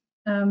like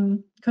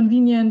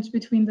convenient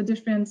between the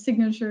different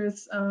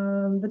signatures,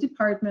 the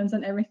departments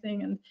and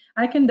everything. And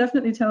I can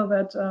definitely tell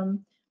that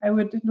I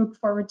would look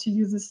forward to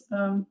use this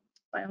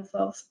by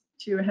ourselves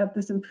to have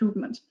this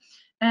improvement.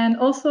 And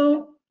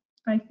also,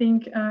 I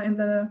think in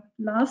the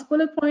last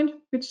bullet point,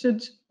 which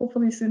should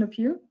hopefully soon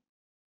appear,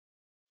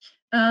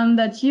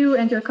 that you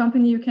and your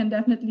company, you can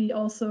definitely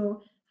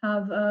also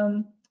have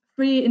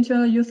free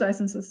internal use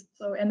licenses,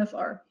 so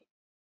NFR,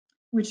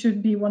 which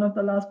should be one of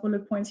the last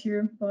bullet points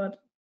here,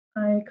 but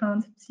I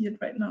can't see it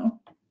right now.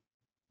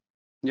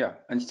 Yeah,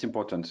 and it's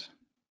important.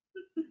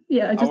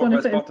 Yeah, I just want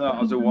to say our partner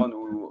are the one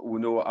who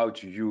know how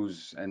to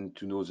use and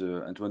to know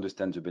and to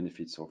understand the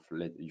benefits of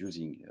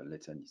using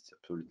Letsignit.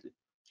 Absolutely.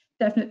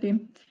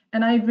 Definitely,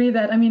 and I agree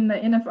that, I mean, the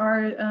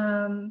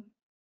NFR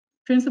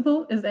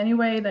principle is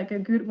anyway like a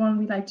good one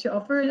we like to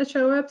offer at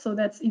Sherweb, so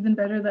that's even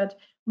better that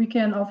we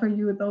can offer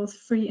you those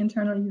free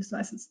internal use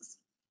licenses.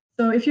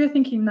 So if you're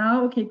thinking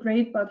now, okay,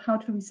 great, but how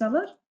to resell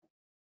it?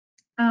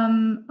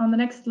 On the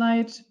next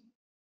slide,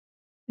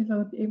 if I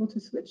would be able to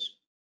switch.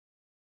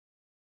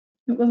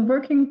 It was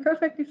working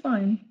perfectly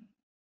fine.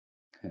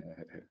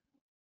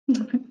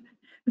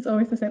 It's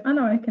always the same. Oh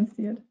no, I can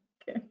see it.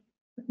 Okay,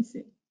 let me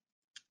see.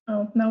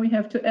 Oh, now we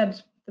have to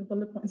add the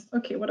bullet points.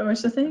 Okay, what I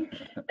was just saying.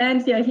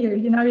 And yeah, here,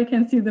 now you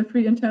can see the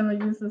free internal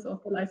uses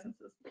of the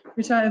licenses,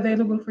 which are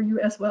available for you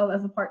as well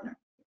as a partner.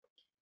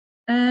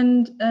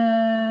 And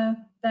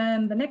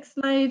then the next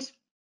slide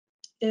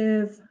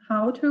is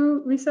how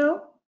to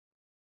resell.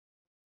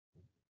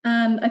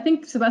 And I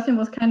think Sebastian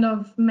was kind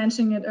of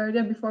mentioning it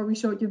earlier before we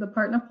showed you the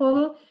partner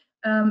portal,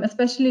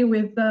 especially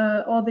with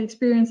all the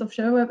experience of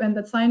Sherweb and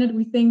Letsignit.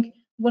 We think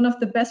one of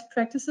the best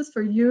practices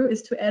for you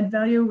is to add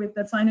value with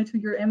Letsignit to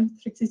your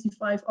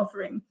M365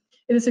 offering.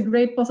 It is a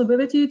great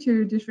possibility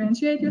to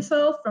differentiate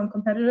yourself from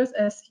competitors,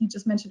 as he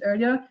just mentioned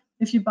earlier,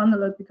 if you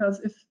bundle it, because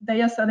if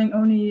they are selling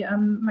only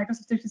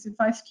Microsoft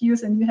 365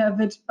 SKUs and you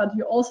have it, but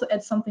you also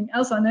add something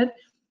else on it,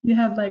 you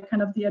have like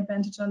kind of the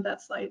advantage on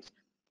that side.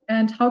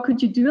 And how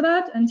could you do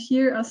that? And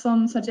here are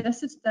some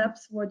suggested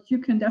steps what you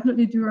can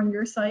definitely do on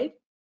your site.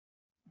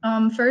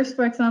 First,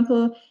 for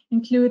example,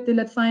 include the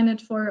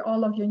Letsignit for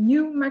all of your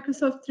new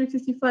Microsoft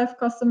 365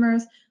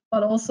 customers,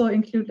 but also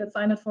include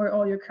Letsignit for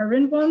all your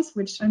current ones,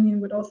 which I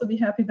mean would also be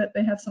happy that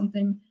they have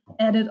something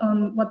added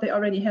on what they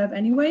already have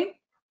anyway.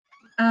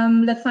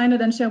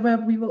 Letsignit and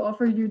Sherweb, we will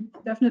offer you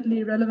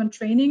definitely relevant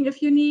training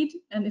if you need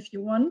and if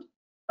you want.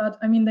 But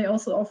I mean, they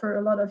also offer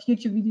a lot of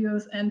YouTube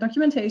videos and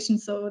documentation,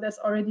 so that's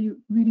already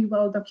really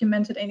well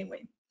documented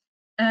anyway.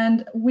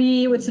 And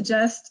we would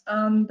suggest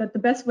that the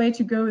best way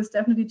to go is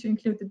definitely to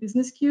include the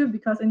business queue,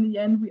 because in the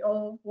end, we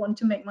all want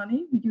to make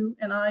money, you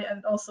and I,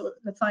 and also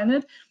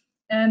Letsignit.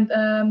 And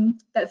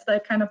that's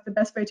like kind of the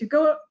best way to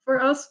go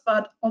for us.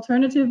 But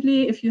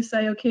alternatively, if you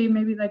say, okay,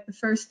 maybe like the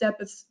first step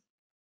is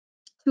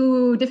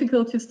too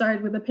difficult to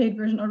start with a paid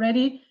version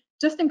already,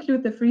 just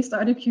include the free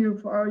starter queue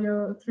for all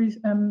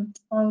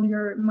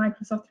your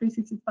Microsoft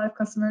 365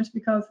 customers,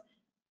 because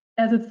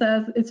as it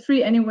says, it's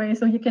free anyway,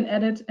 so you can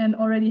add it and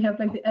already have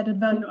like the added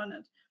value on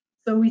it.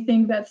 So we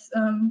think that's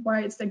why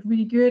it's like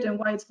really good and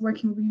why it's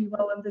working really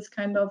well in this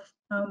kind of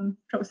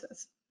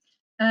process.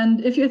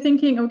 And if you're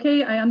thinking,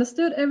 okay, I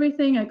understood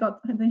everything, I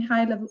got the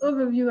high level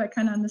overview, I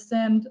kind of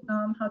understand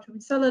how to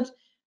resell it.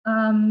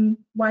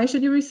 Why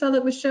should you resell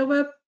it with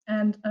Sherweb?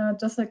 And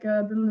just like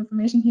a little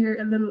information here,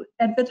 a little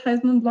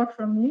advertisement block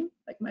from me,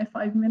 like my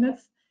 5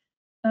 minutes.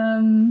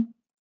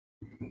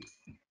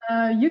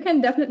 You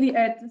can definitely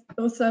add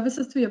those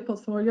services to your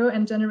portfolio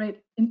and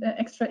generate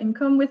extra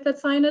income with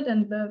Letsignit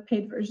and the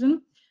paid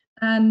version.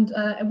 And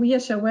we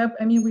at Sherweb,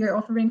 I mean, we are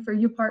offering for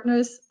you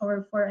partners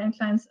or for our end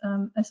clients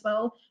as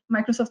well,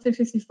 Microsoft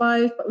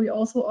 365, but we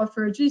also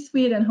offer G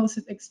Suite and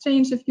Hosted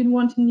Exchange if you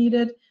want to need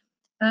it.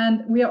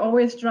 And we are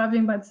always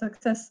driving by the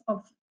success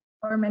of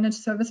our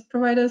managed service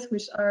providers,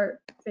 which are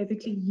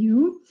basically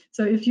you.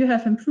 So if you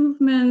have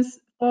improvements,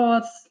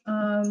 thoughts,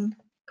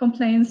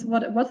 complaints,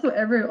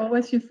 whatsoever,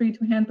 always feel free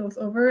to hand those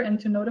over and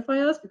to notify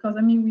us, because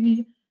I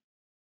mean,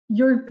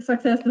 your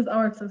success is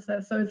our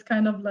success. So it's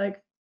kind of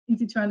like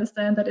easy to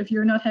understand that if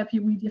you're not happy,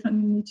 we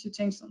definitely need to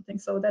change something.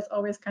 So that's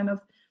always kind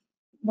of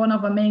one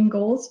of our main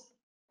goals.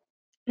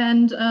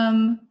 And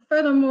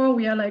furthermore,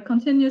 we are like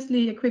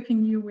continuously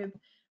equipping you with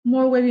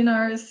more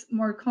webinars,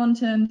 more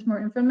content, more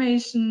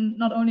information,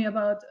 not only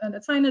about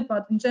Letsignit,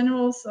 but in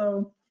general.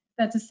 So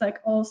that is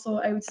like also,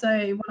 I would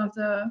say, one of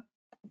the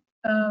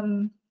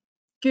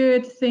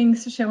good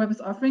things Sherweb is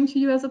offering to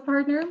you as a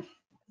partner,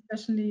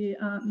 especially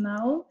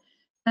now.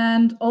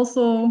 And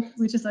also,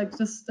 which is like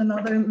just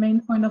another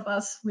main point of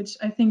us, which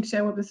I think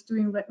Sherweb is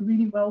doing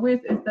really well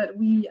with, is that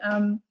we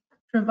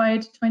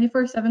provide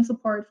 24/7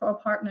 support for our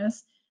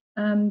partners.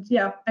 And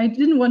yeah, I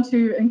didn't want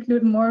to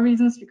include more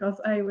reasons,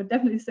 because I would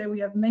definitely say we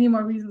have many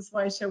more reasons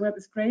why Sherweb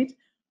is great.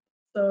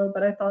 So,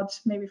 but I thought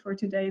maybe for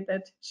today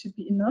that should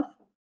be enough.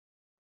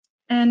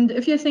 And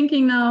if you're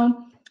thinking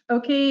now,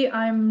 okay,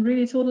 I'm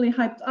really totally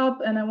hyped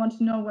up and I want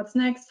to know what's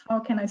next, how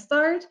can I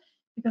start?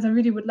 Because I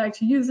really would like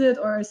to use it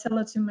or sell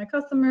it to my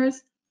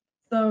customers.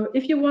 So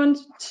if you want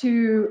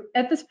to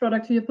add this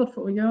product to your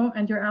portfolio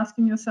and you're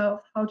asking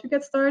yourself how to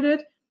get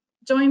started,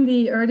 join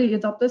the Early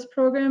Adopters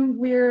program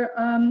we're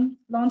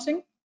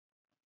launching.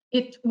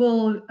 It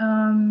will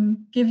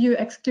give you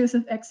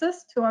exclusive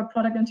access to our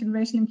product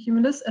integration in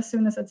Cumulus as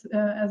soon as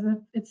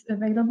it's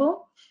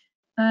available.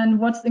 And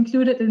what's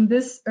included in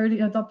this early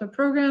adopter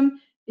program,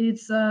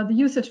 it's the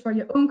usage for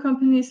your own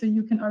company, so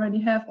you can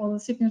already have all the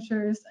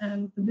signatures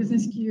and the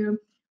business queue.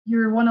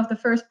 You're one of the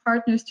first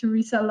partners to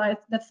resell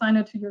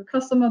Letsignit to your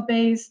customer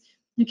base.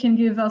 You can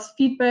give us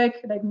feedback,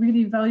 like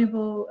really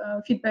valuable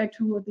feedback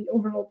to the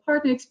overall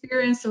partner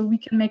experience, so we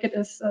can make it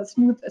as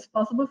smooth as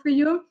possible for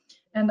you.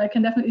 And I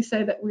can definitely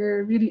say that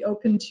we're really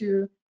open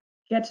to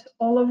get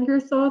all of your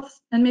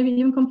thoughts and maybe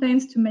even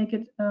complaints to make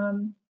it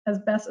as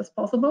best as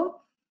possible.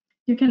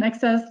 You can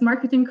access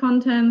marketing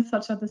content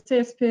such as the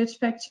sales pitch,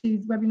 fact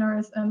sheets,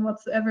 webinars, and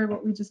whatsoever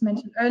what we just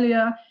mentioned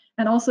earlier.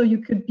 And also you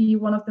could be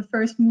one of the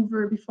first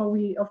mover before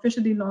we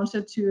officially launch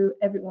it to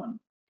everyone.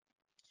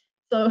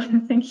 So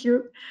thank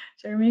you,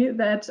 Jeremy.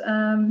 That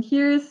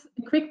here's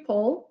a quick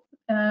poll.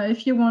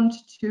 If you want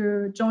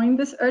to join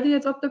this early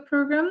adopter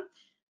program,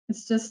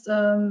 it's just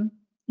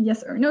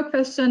yes or no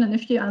question. And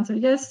if you answer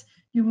yes,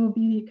 you will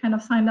be kind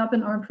of signed up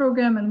in our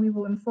program, and we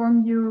will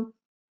inform you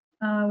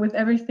with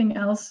everything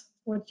else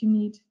what you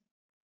need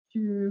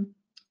to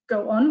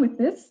go on with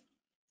this.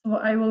 So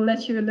I will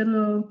let you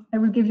I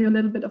will give you a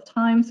little bit of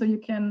time so you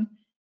can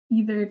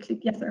either click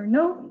yes or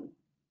no.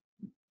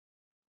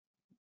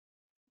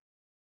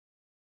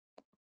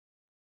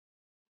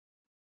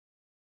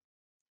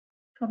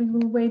 Probably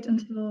will wait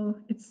until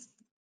it's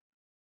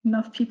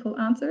enough people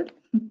answered.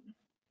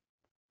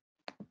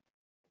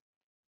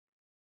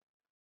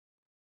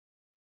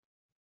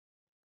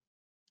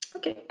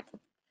 Okay.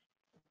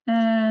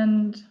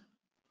 And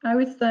I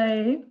would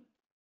say,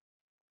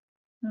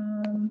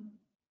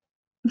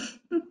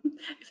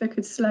 if I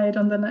could slide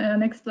on the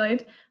next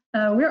slide,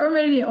 we're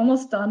already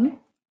almost done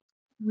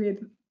with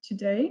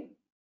today.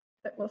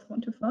 That was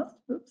one too fast.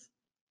 Oops.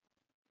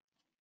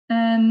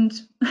 And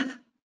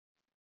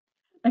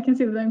I can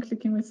see that I'm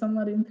clicking with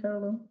somebody in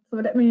parallel. So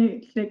let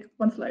me click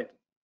one slide.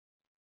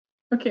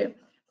 Okay,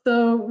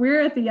 so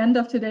we're at the end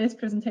of today's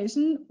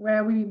presentation,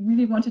 where we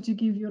really wanted to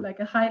give you like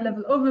a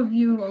high-level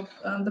overview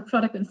of the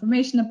product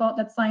information about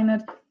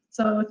Letsignit.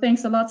 So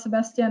thanks a lot,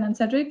 Sebastian and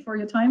Cedric, for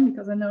your time,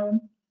 because I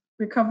know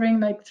we're covering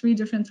like 3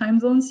 different time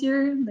zones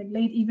here, like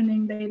late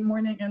evening, late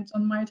morning, and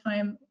on my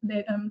time,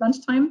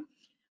 lunchtime.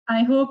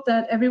 I hope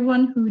that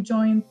everyone who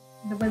joined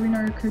the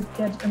webinar could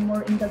get a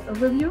more in-depth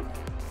overview.